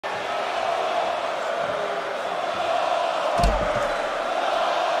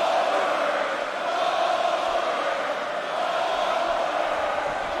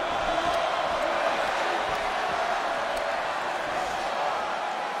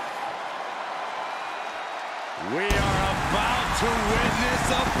We are about to witness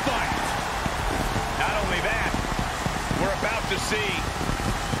a fight. Not only that, we're about to see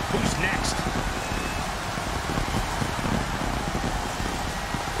who's next.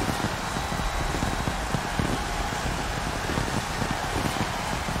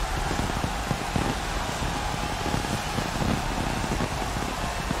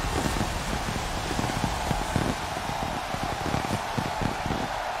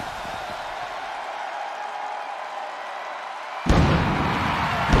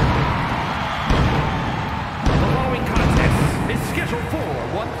 Scheduled for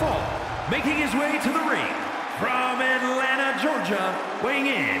one fall, making his way to the ring from Atlanta, Georgia, weighing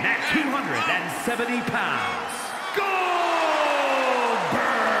in at 270 pounds, Goldberg!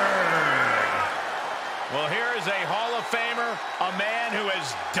 Well, here is a Hall of Famer, a man who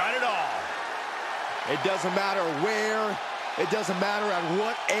has done it all. It doesn't matter where, it doesn't matter at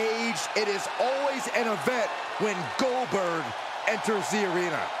what age, it is always an event when Goldberg enters the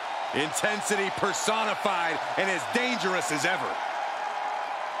arena. Intensity personified and as dangerous as ever.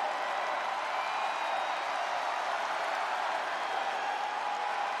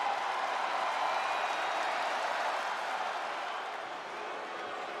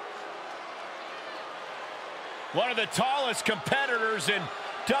 One of the tallest competitors in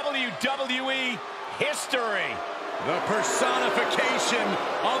WWE history. The personification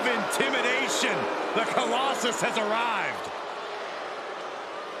of intimidation. The Colossus has arrived.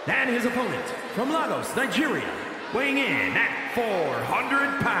 And his opponent from Lagos, Nigeria, weighing in at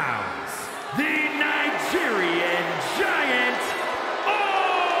 400 pounds, the Nigerian Giant,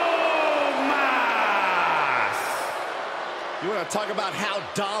 Omos! You want to talk about how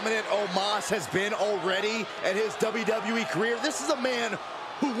dominant Omos has been already at his WWE career? This is a man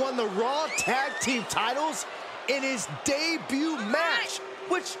who won the Raw Tag Team titles in his debut match,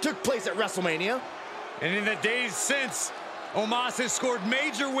 which took place at WrestleMania. And in the days since, Omos has scored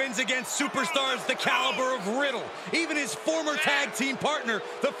major wins against superstars the caliber of Riddle, even his former tag team partner,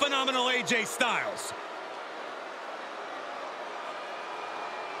 the phenomenal AJ Styles.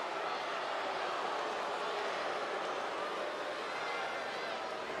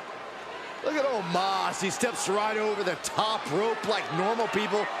 Look at Omos. He steps right over the top rope like normal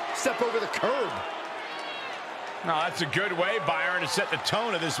people step over the curb. No, that's a good way, Byron, to set the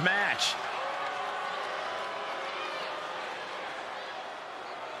tone of this match.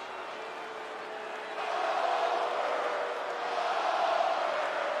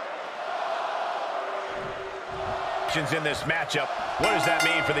 In this matchup, what does that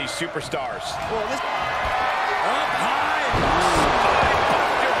mean for these superstars? Well, this Up high.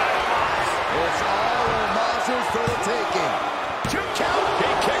 It's all Omos's for the taking. 2 count. He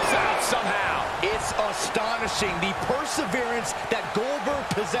kicks out somehow. It's astonishing. The perseverance that Goldberg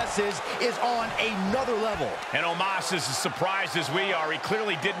possesses is on another level. And Omos is as surprised as we are. He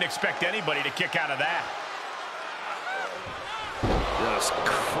clearly didn't expect anybody to kick out of that. Just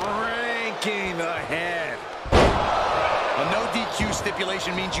cranking the head. A no DQ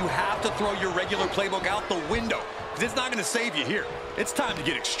stipulation means you have to throw your regular playbook out the window, because it's not going to save you here. It's time to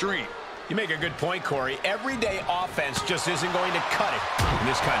get extreme. You make a good point, Corey. Everyday offense just isn't going to cut it in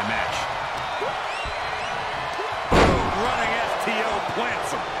this kind of match. Running STO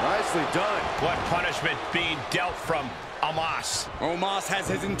plants him. Nicely done. What punishment being dealt from Omos. Omos has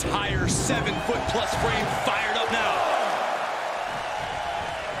his entire 7-foot-plus frame fired up now.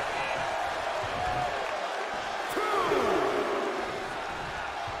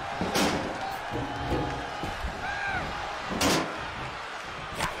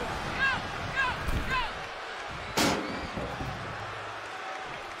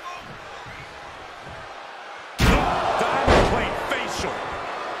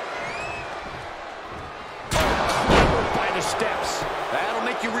 Steps. That'll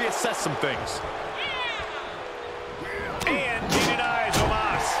make you reassess some things. And he denies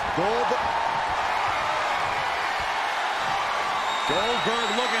Omos. Goldberg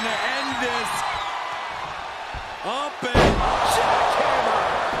looking to end this. Up and jackhammer.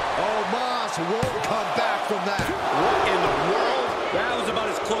 Omos won't come back from that. What in the world? That was about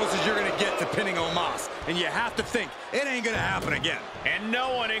as close as you're going to get to pinning Omos. And you have to think, it ain't going to happen again. And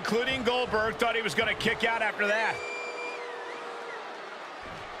no one, including Goldberg, thought he was going to kick out after that.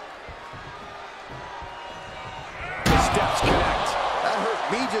 Steps connect. That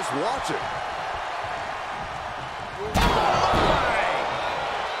hurt me just watching.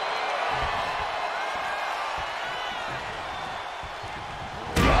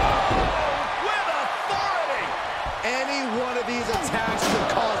 With authority! Any one of these attacks can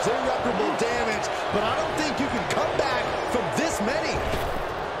cause irreparable damage, but I don't think you can come back from this many.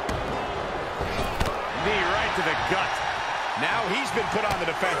 Knee right to gut. Now he's been put on the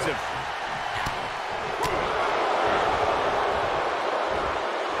defensive.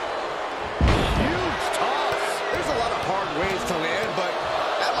 Huge toss. There's a lot of hard ways to land, but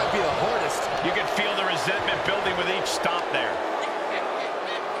that might be the hardest. You can feel the resentment building with each stomp there.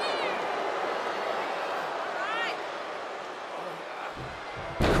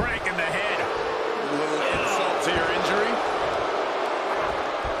 Cranking the head. A little insult to your injury.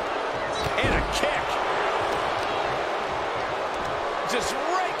 And a kick. Just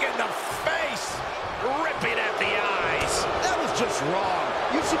raking the face. Ripping at the eyes. That was just wrong.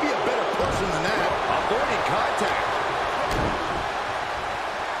 You should be a better person than that. Avoiding contact.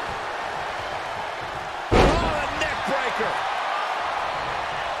 Oh, a neck breaker.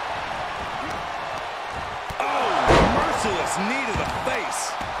 Oh, merciless knee to the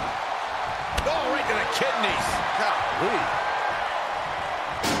face. Oh, right to the kidneys. Golly.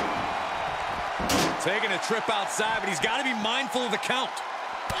 Taking a trip outside, but he's got to be mindful of the count.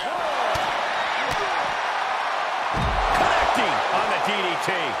 Connecting on the DDT.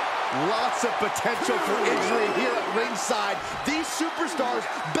 Lots of potential for injury here at ringside. These superstars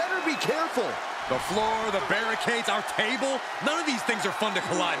better be careful. The floor, the barricades, our table, none of these things are fun to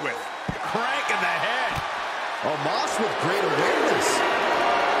collide with. Cranking the head. Omos with great awareness.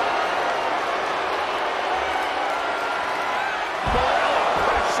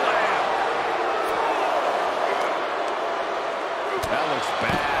 That looks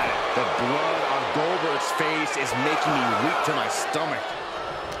bad. The blood on Goldberg's face is making me weak to my stomach.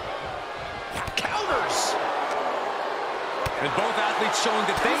 Counters. And both athletes showing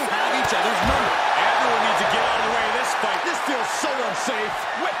that they have each other's number. Everyone needs to get out of the way of this fight. This feels so unsafe.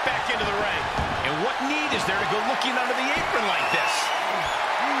 Whip back into the ring. And what need is there to go looking under the apron like this?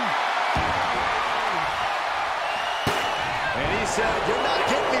 And he said, "You're not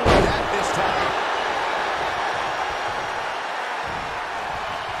getting me with that this time."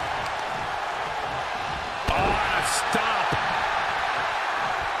 Oh, stop.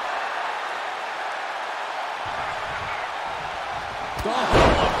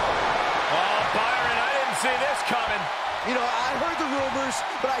 Oh, Byron, I didn't see this coming. You know, I heard the rumors,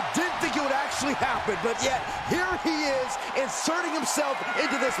 but I didn't think it would actually happen. But yet, here he is, inserting himself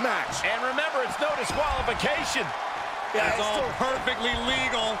into this match. And remember, it's no disqualification. Yeah, It's all perfectly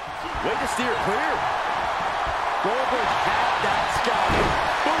legal. way to steer clear. Goldberg had that scouted.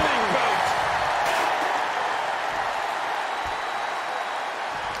 Booting boot.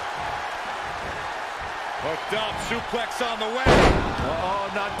 Hooked up, suplex on the way.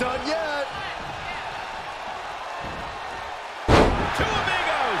 Uh-oh, not done yet. Two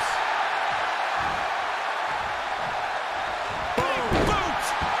amigos. Boom, boot.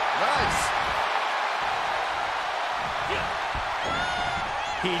 Nice.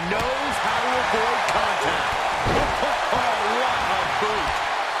 He knows how to avoid contact. Oh, what a boot.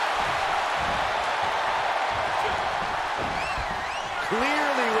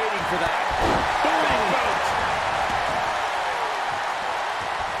 Clearly waiting for that. Booting boot.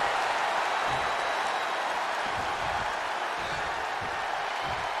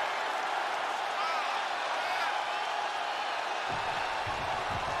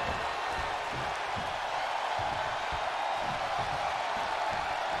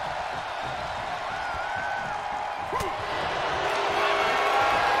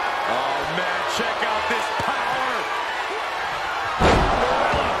 Oh, man, check out this power.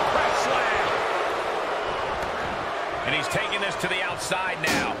 Press slam. And he's taking this to the outside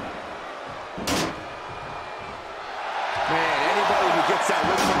now. Man, anybody who gets that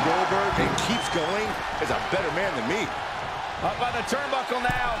look from Goldberg and keeps going is a better man than me. Up on the turnbuckle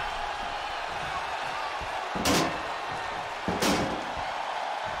now.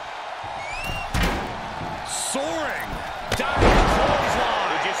 Soaring. Diving clothesline.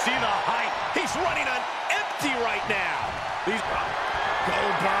 Did you see the height? He's running on empty right now.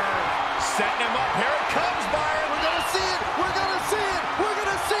 Goldberg setting him up. Here it comes, Byron. We're gonna see it. We're gonna see it. We're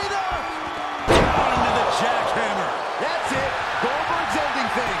gonna see that. Down into the jackhammer. That's it. Goldberg's ending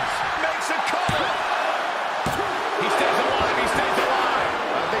things. Makes a cover. He stays alive. He stays alive.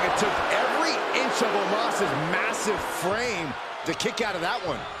 I think it took every inch of Omos's massive frame to kick out of that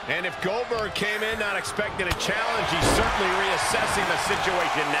one. And if Goldberg came in not expecting a challenge, he's certainly reassessing the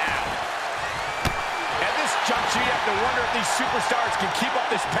situation now. At this juncture, you have to wonder if these superstars can keep up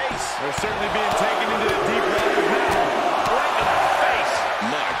this pace. They're certainly being taken into the deep waters now. Right to the face.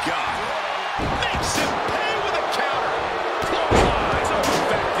 My God. Makes him pay with a counter. Clothesline. So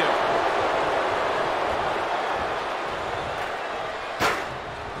effective.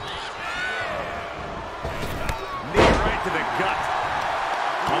 Knee right to the gut.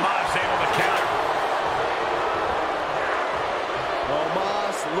 Omos able to counter.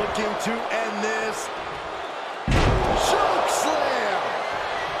 looking to end this. Choke slam!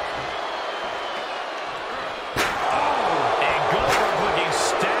 Oh, and Goldberg looking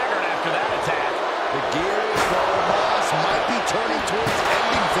staggered after that attack. The gears for Omos might be turning towards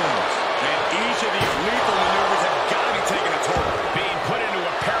ending things. And each of these lethal maneuvers have got to be taking a toll. Being put into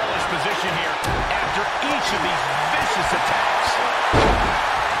a perilous position here after each of these vicious attacks.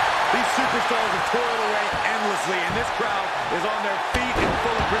 These superstars have toiled away endlessly, and this crowd is on their feet in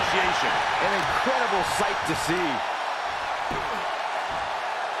full appreciation. An incredible sight to see.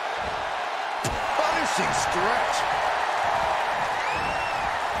 Punishing stretch.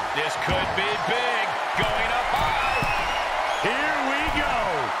 This could be big. Going up high. Here we go.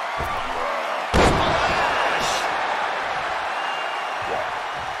 Splash!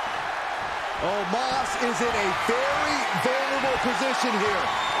 Omos is in a very vulnerable position here.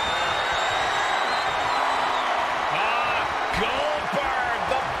 Goldberg,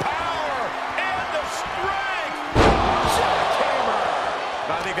 the power and the strength. Jackhammer.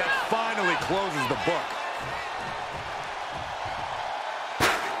 I think that finally closes the book.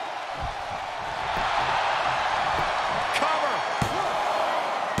 Cover.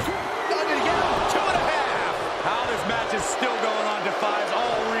 Done it again. 2.5. How this match is still going on defies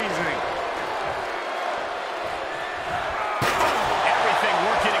all reasoning. Everything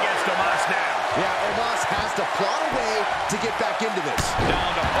working against Omos now. Yeah, Omos has to plot a way to get back into this.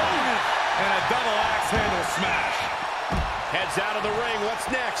 Down to boom, and a double axe handle smash. Heads out of the ring. What's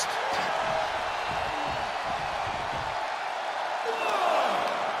next?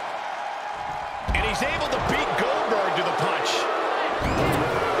 And he's able to beat Goldberg to the punch.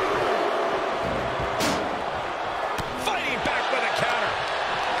 Fighting back with a counter.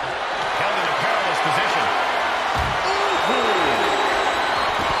 Held in a perilous position.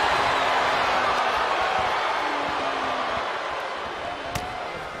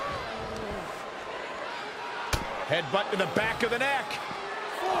 Headbutt to the back of the neck.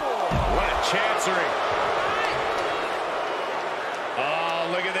 What a chancery. Oh,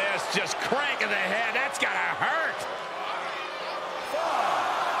 look at this. Just cranking the head. That's got to hurt.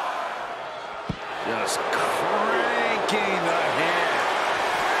 Just cranking the head.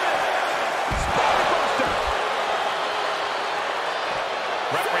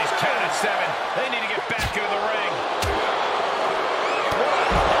 Referee's count at 7. They need to get back into the ring.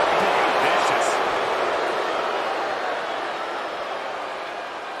 Vicious.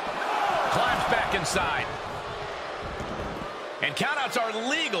 Climbs back inside. And countouts are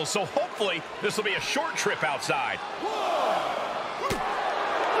legal, so hopefully this will be a short trip outside.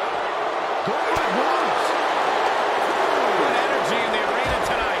 Goldberg moves. Good energy in the arena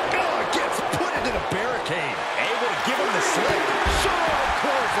tonight. Oh, gets put into the barricade. Able to give him the slip. Sure,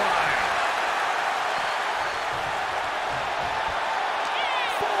 clothesline.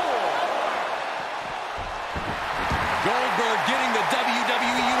 Goldberg getting the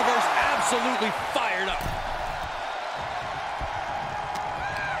WWE Universe absolutely fired up.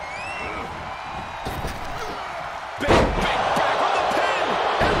 Big back on the pin.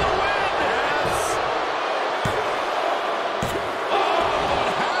 And the win. Yes.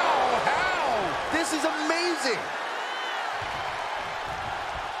 How? This is amazing.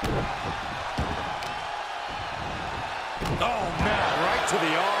 Oh, man, right to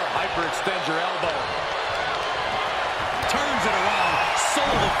the arm. Hyperextend your elbow. Turns it around. Sole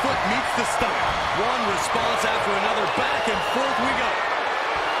of the foot meets the stomach. One response after another. Back and forth we go.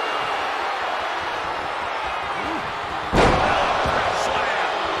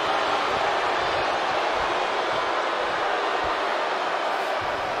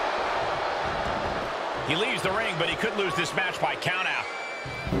 He leaves the ring, but he could lose this match by countout.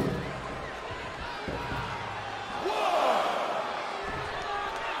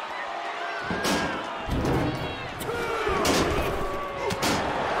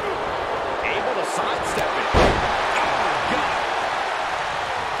 Able to sidestep it. Oh, God.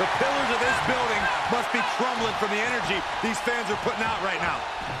 The pillars of this building must be crumbling from the energy these fans are putting out right now.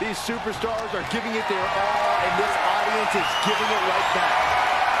 These superstars are giving it their all, and this audience is giving it right back.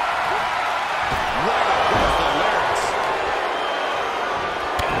 Right across the larynx.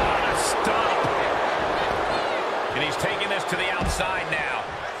 What a stomp. And he's taking this to the outside now.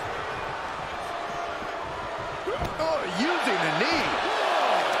 Oh, using the knee.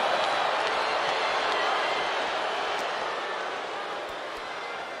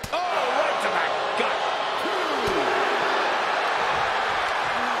 Oh, right to the gut.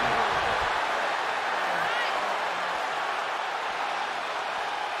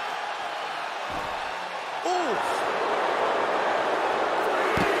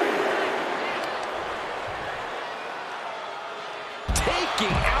 Taking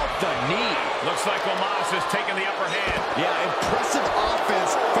Looks like Omos has taken the upper hand. Yeah, impressive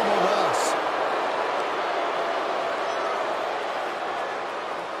offense from Omos.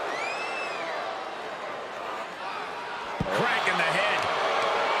 Crank in the head.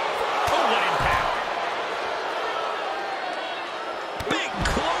 Oh, what impact. Big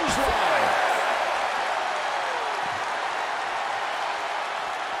clothesline.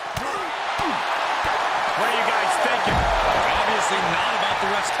 What are you guys thinking? Obviously not about the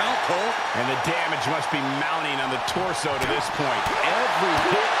rest count, Cole. And the damage must be mounting on the torso to this point. Every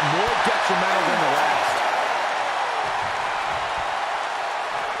hit more detrimental than the last.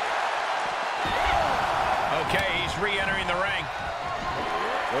 Okay, he's re-entering the ring.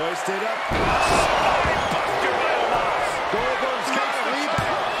 Hoisted up. Buster by Omos. Goldberg's got a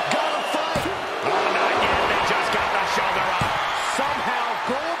rebound. Got a fight. Oh, not yet. They just got the shoulder up. Somehow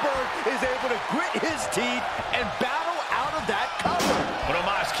Goldberg is able to grit his teeth and battle out of that cover. But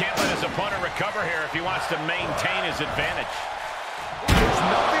Omos can't let his opponent recover here if he wants to maintain his advantage. There's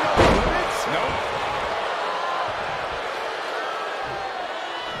nothing on the limits. Nope.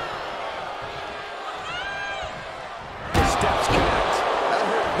 The steps connect. That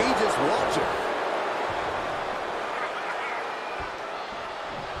hurt me just watching.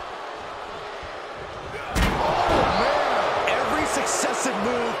 Every successive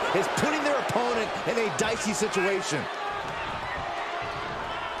move is putting their opponent in a dicey situation.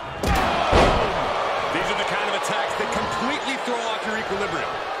 These are the kind of attacks that completely throw off your equilibrium.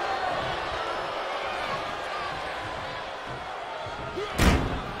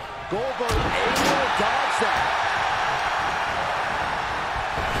 Goldberg able to dodge that.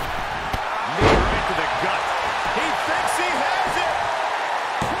 Knee right to the gut. He thinks he has it.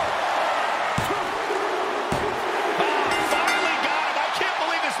 Finally got him. I can't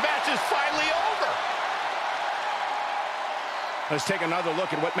believe this match is finally over. Let's take another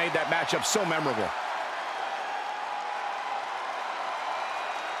look at what made that matchup so memorable.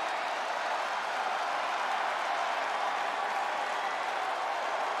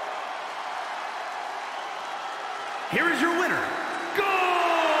 Here is your winner, Goldberg!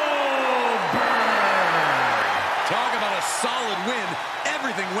 Talk about a solid win.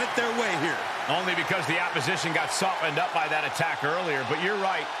 Everything went their way here. Only because the opposition got softened up by that attack earlier. But you're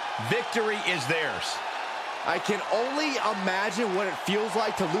right. Victory is theirs. I can only imagine what it feels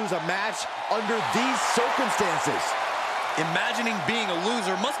like to lose a match under these circumstances. Imagining being a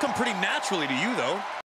loser must come pretty naturally to you, though.